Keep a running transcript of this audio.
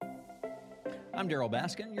I'm Darryl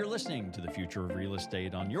Baskin. You're listening to The Future of Real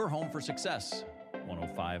Estate on Your Home for Success,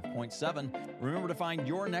 105.7. Remember to find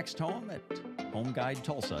your next home at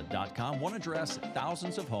homeguidetulsa.com. One address,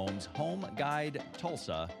 thousands of homes,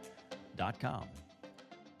 homeguidetulsa.com.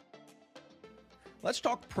 Let's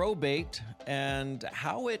talk probate and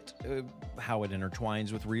how it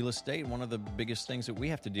intertwines with real estate. One of the biggest things that we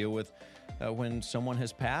have to deal with when someone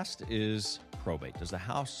has passed is probate. Does the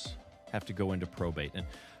house have to go into probate? And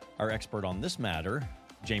our expert on this matter,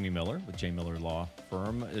 Jamie Miller with J. Miller Law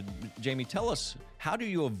Firm. Jamie, tell us, how do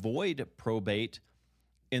you avoid probate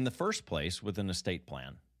in the first place with an estate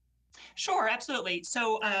plan? Sure, absolutely.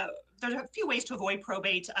 So there's a few ways to avoid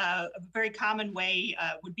probate. A very common way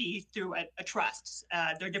would be through a trust.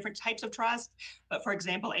 There are different types of trust, but for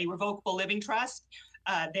example, a revocable living trust,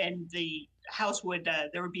 then the house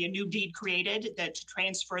there would be a new deed created to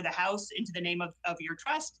transfer the house into the name of your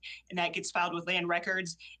trust, and that gets filed with land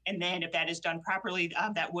records. And then if that is done properly,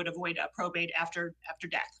 that would avoid probate after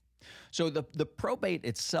death. So the probate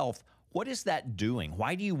itself, what is that doing?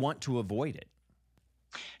 Why do you want to avoid it?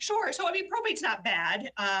 Sure. So, probate's not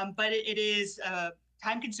bad, but it is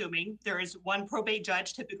time consuming. There is one probate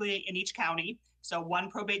judge typically in each county. So one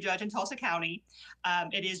probate judge in Tulsa County.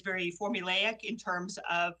 It is very formulaic in terms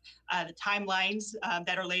of the timelines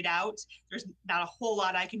that are laid out. There's not a whole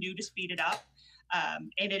lot I can do to speed it up.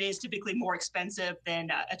 And it is typically more expensive than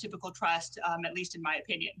a typical trust, at least in my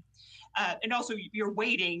opinion. And also you're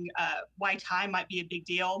waiting. Why time might be a big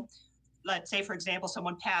deal. Let's say, for example,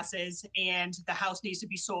 someone passes and the house needs to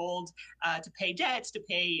be sold to pay debts, to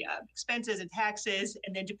pay expenses and taxes,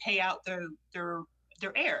 and then to pay out their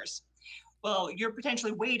heirs. Well, you're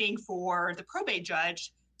potentially waiting for the probate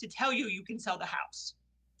judge to tell you can sell the house.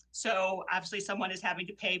 So obviously someone is having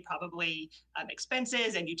to pay probably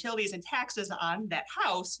expenses and utilities and taxes on that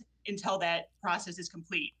house until that process is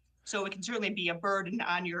complete. So it can certainly be a burden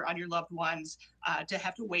on your loved ones to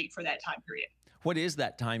have to wait for that time period. What is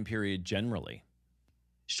that time period generally?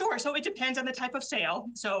 Sure. So it depends on the type of sale.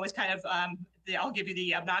 So it's kind of, I'll give you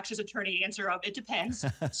the obnoxious attorney answer of it depends.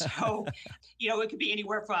 So, it could be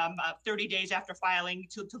anywhere from 30 days after filing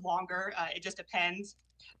to longer. It just depends.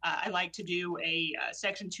 I like to do a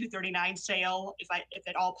Section 239 sale if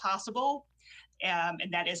at all possible. And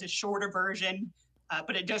that is a shorter version,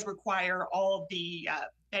 but it does require all of the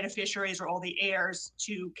beneficiaries or all the heirs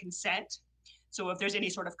to consent. So if there's any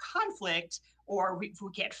sort of conflict or if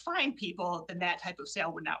we can't find people, then that type of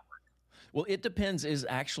sale would not work. Well, it depends is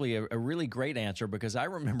actually a really great answer, because I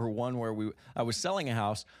remember one where I was selling a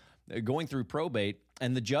house, going through probate,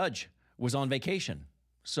 and the judge was on vacation.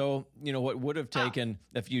 So, what would have taken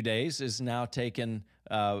a few days is now taken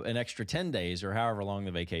an extra 10 days or however long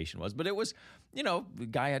the vacation was. But it was, the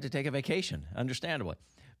guy had to take a vacation, understandably.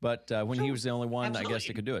 But when he was the only one, absolutely, I guess,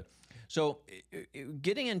 that could do it. So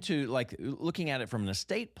getting into looking at it from an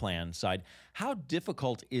estate plan side, how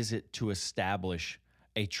difficult is it to establish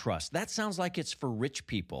a trust? That sounds like it's for rich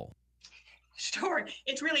people. Sure.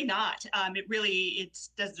 It's really not.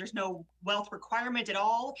 There's no wealth requirement at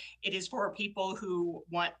all. It is for people who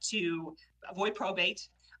want to avoid probate,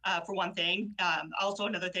 for one thing. Also,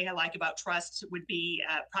 another thing I like about trusts would be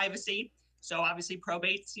privacy. So obviously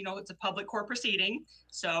probate's, it's a public court proceeding.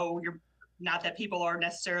 So you're not that people are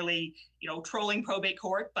necessarily, trolling probate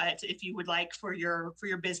court, but if you would like for your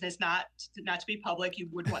business not to be public, you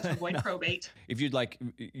would want to avoid probate. If you'd like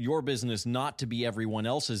your business not to be everyone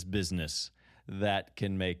else's business, that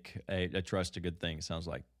can make a trust a good thing, sounds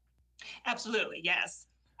like. Absolutely, yes.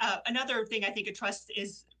 Another thing I think a trust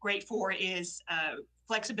is great for is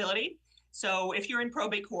flexibility. So if you're in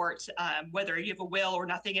probate court, whether you have a will or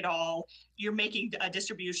nothing at all, you're making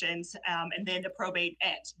distributions and then the probate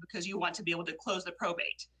ends because you want to be able to close the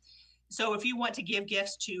probate. So if you want to give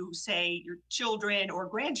gifts to, say, your children or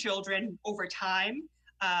grandchildren over time,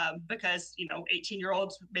 because,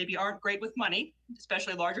 18-year-olds maybe aren't great with money,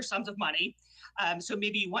 especially larger sums of money. So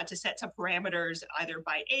maybe you want to set some parameters either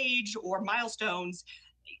by age or milestones.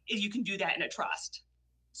 You can do that in a trust.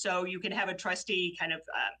 So you can have a trustee kind of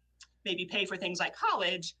maybe pay for things like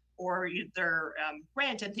college or their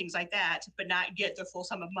rent and things like that, but not get the full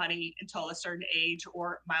sum of money until a certain age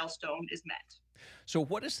or milestone is met. So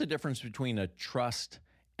what is the difference between a trust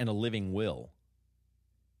and a living will?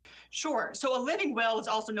 Sure. So a living will is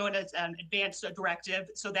also known as an advance directive.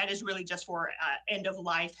 So that is really just for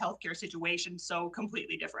end-of-life healthcare situations. So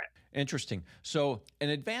completely different. Interesting. So an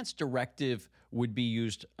advance directive would be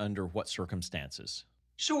used under what circumstances?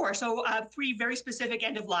 Sure. So three very specific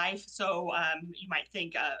end of life. So you might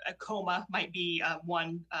think a coma might be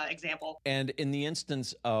one example. And in the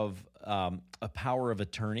instance of a power of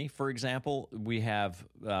attorney, for example, we have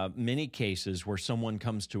many cases where someone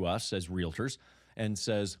comes to us as realtors and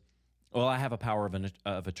says, well, I have a power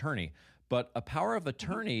of attorney. But a power of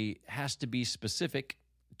attorney has to be specific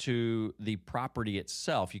to the property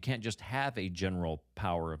itself. You can't just have a general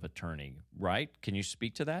power of attorney, right? Can you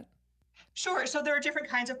speak to that? Sure. So there are different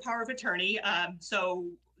kinds of power of attorney. So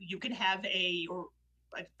you can have a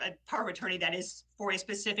power of attorney that is for a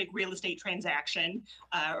specific real estate transaction,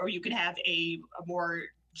 or you can have a more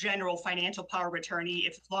general financial power of attorney,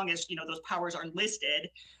 if as long as those powers are listed.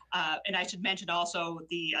 And I should mention also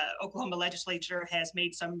the Oklahoma legislature has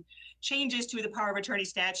made some changes to the power of attorney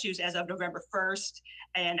statutes as of November 1st,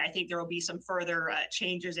 and I think there will be some further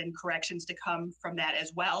changes and corrections to come from that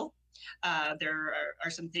as well. There are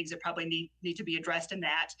some things that probably need to be addressed in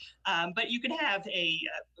that. But you can have a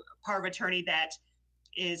power of attorney that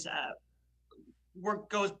is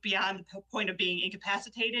goes beyond the point of being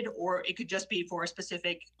incapacitated, or it could just be for a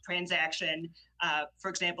specific transaction. For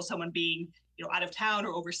example, someone being out of town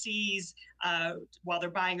or overseas while they're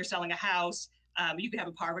buying or selling a house. You can have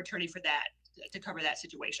a power of attorney for that to cover that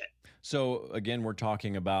situation. So again, we're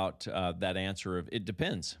talking about that answer of it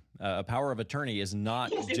depends. A power of attorney is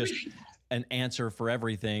not just an answer for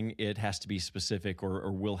everything. It has to be specific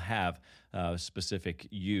or will have specific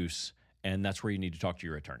use. And that's where you need to talk to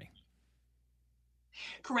your attorney.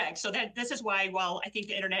 Correct. So this is why, while I think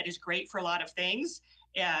the internet is great for a lot of things,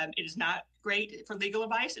 it is not great for legal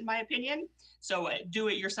advice, in my opinion. So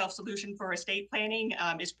do-it-yourself solution for estate planning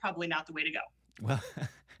is probably not the way to go. Well,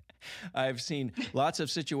 I've seen lots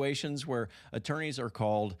of situations where attorneys are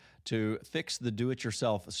called to fix the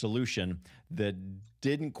do-it-yourself solution that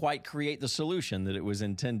didn't quite create the solution that it was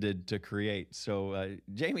intended to create. So,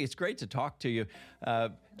 Jamie, it's great to talk to you.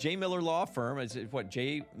 J. Miller Law Firm, is it what,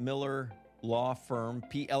 J. Miller Law Firm,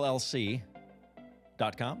 PLLC.com?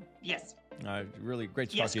 Yes. Really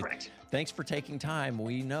great to talk to you. Correct. Thanks for taking time.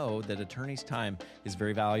 We know that attorneys' time is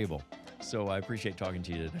very valuable. So I appreciate talking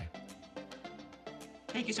to you today.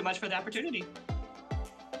 Thank you so much for the opportunity.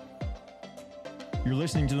 You're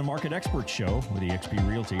listening to the Market Experts Show with eXp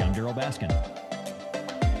Realty. I'm Darryl Baskin.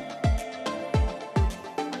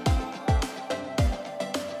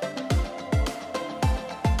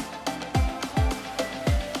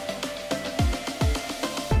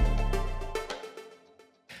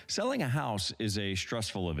 Selling a house is a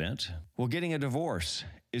stressful event. Well, getting a divorce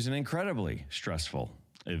is an incredibly stressful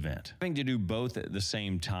event. Having to do both at the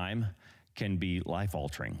same time can be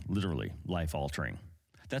life-altering, literally life-altering.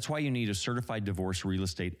 That's why you need a certified divorce real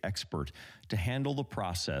estate expert to handle the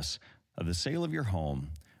process of the sale of your home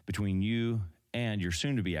between you and your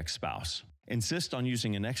soon-to-be ex-spouse. Insist on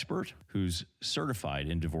using an expert who's certified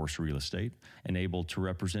in divorce real estate and able to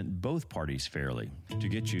represent both parties fairly to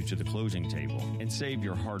get you to the closing table and save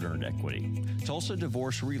your hard-earned equity.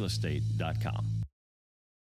 TulsaDivorceRealEstate.com.